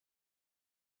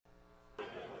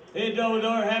Hey, Double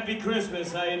Door, happy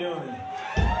Christmas. How you doing?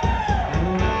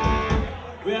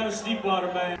 We had a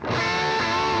STEEPWATER Band.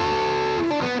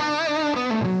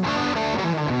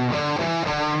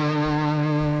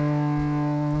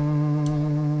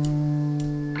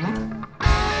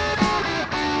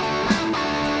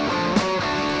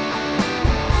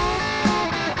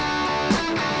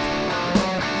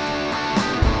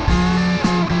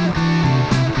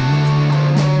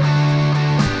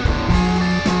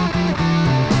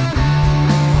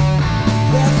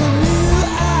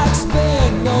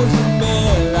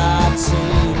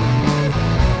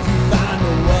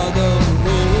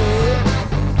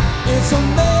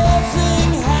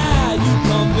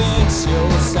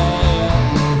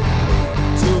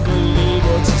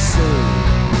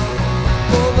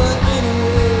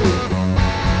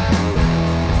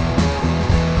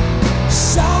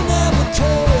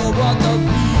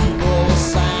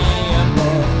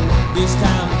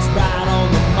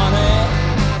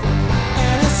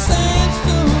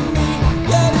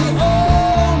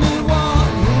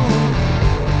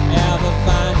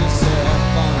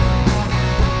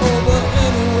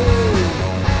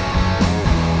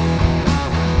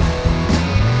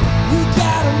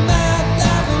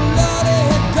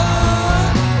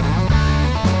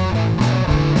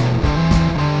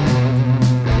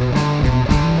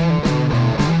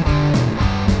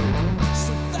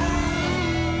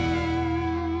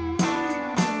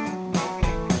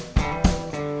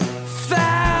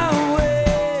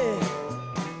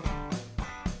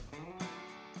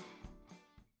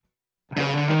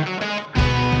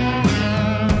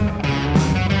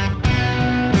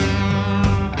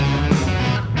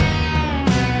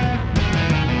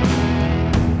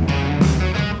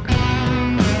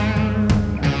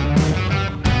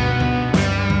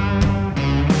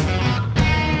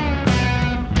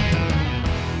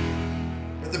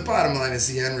 Bottom line is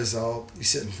the end result. You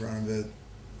sit in front of it.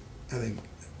 I think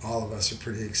all of us are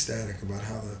pretty ecstatic about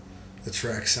how the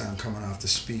tracks sound coming off the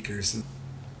speakers. And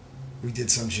we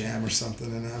did some jam or something,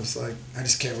 and I was like, I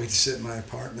just can't wait to sit in my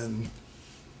apartment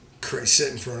and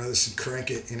sit in front of this and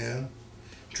crank it, you know?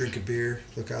 Drink a beer,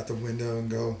 look out the window and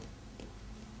go.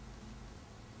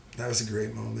 That was a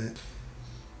great moment.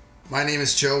 My name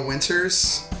is Joe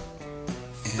Winters,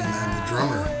 and I'm the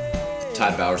drummer.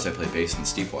 Todd Bowers, I play bass in the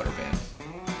STEEPWATER Band.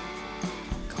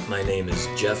 My name is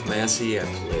Jeff Massey. I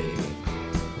play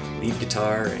lead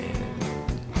guitar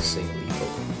and sing lead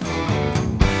vocal.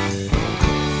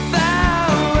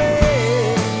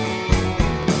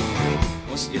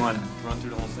 You want to run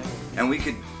through the whole thing? And we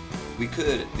could.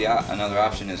 Another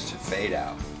option is to fade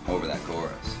out over that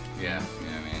chorus. Yeah. You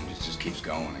know what I mean? It just keeps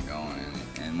going and going,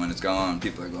 and when it's going,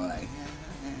 people are going like,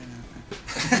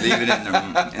 leave it in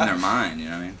their mind. You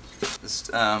know what I mean? Just,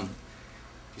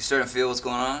 you start to feel what's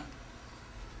going on.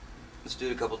 Let's do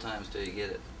it a couple times till you get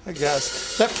it. I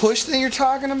guess. That push thing you're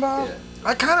talking about? Yeah.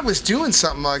 I kind of was doing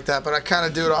something like that, but I kind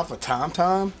of do it off a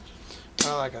tom-tom.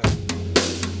 Like a...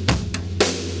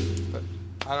 But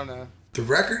I don't know. The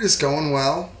record is going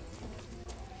well.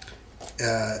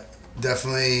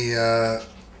 Definitely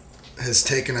has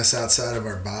taken us outside of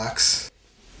our box.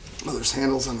 Oh, there's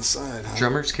handles on the side, huh?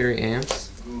 Drummers carry amps?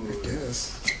 I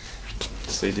guess.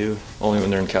 Yes, they do. Only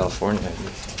when they're in California.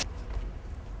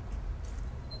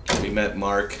 We met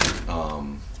Mark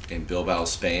in Bilbao,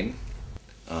 Spain.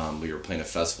 We were playing a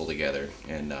festival together,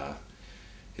 and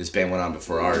his band went on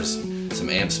before ours. Some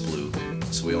amps blew,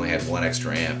 so we only had one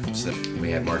extra amp. So then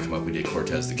we had Mark come up, we did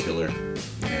Cortez the Killer,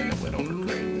 and it went over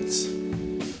great.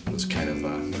 It was kind of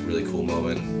a really cool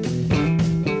moment.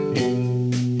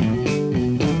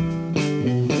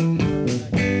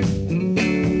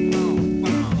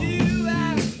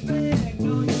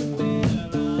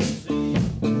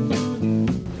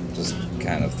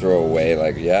 Throw away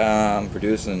like, yeah, I'm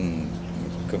producing.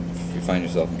 If you find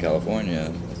yourself in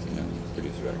California, you know,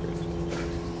 produce records.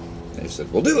 They said,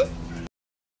 we'll do it.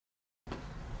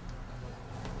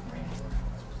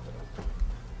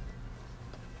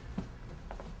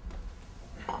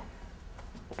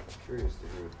 Curious to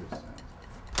hear what this sounds.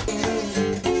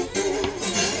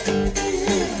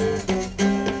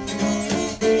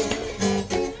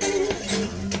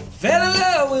 Fell in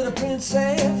love with a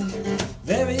princess.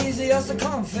 Very easy as to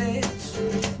confess.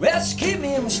 Well, she keep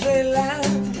me in my straight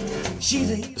line. She's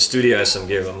a... The studio has some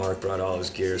gear, but Mark brought all his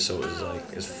gear, so it was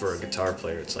like, for a guitar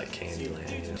player, it's like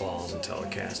Candyland, you know, balls and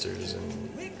Telecasters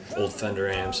and old Fender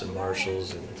amps and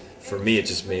Marshalls, and for me it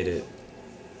just made it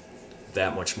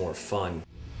that much more fun.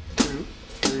 2,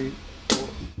 3, 4.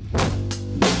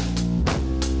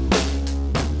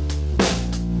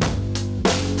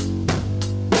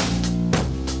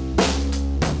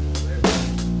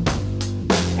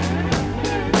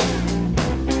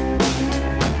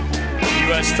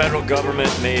 realized federal government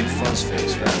made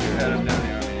Fuzzface,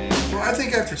 right? Well, I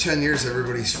think after 10 years,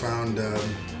 everybody's found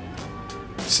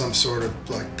some sort of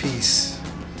like peace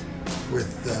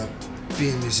with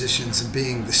being musicians and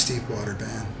being the STEEPWATER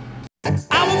Band.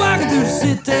 I was walking through the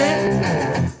city,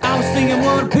 I was thinking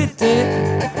what a pity.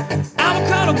 I was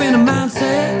caught up in a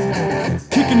mindset,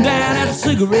 kicking down at the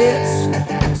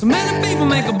cigarettes. So many people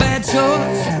make a bad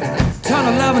choice, turn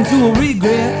a love into a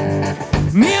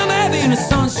regret. Me, I'm happy in the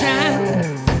sunshine,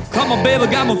 cause my baby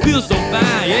got me feel so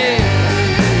fine, yeah.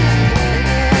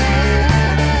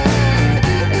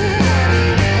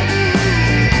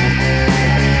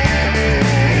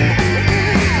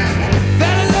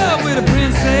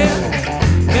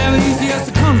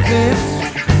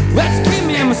 Let's keep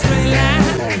me in my straight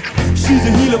line. She's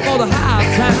a healer for the hard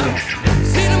time.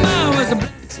 See tomorrow as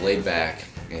a... It's laid back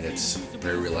and it's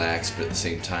very relaxed, but at the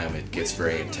same time it gets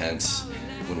very intense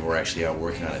when we're actually out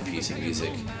working on a piece of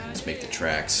music. Let's make the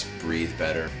tracks breathe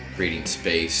better, creating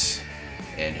space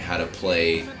and how to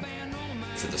play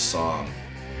for the song.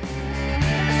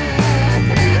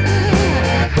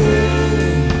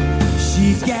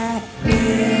 She's got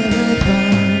everything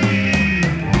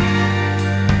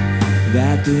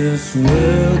that this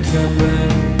world can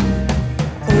bring.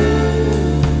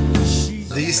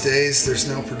 These days, there's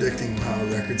no predicting how a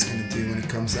record's going to do when it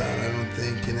comes out. I don't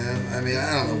think, you know. I mean,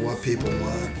 I don't know what people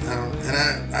want.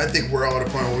 I think we're all at a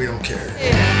point where we don't care.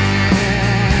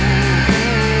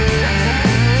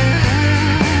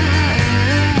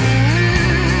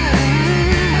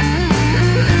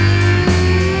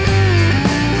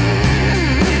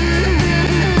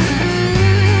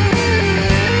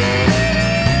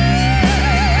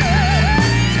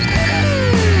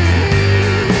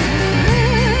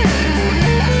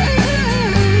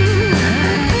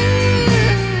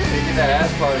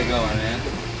 Party going, man.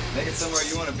 Make it somewhere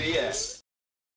you want to be at.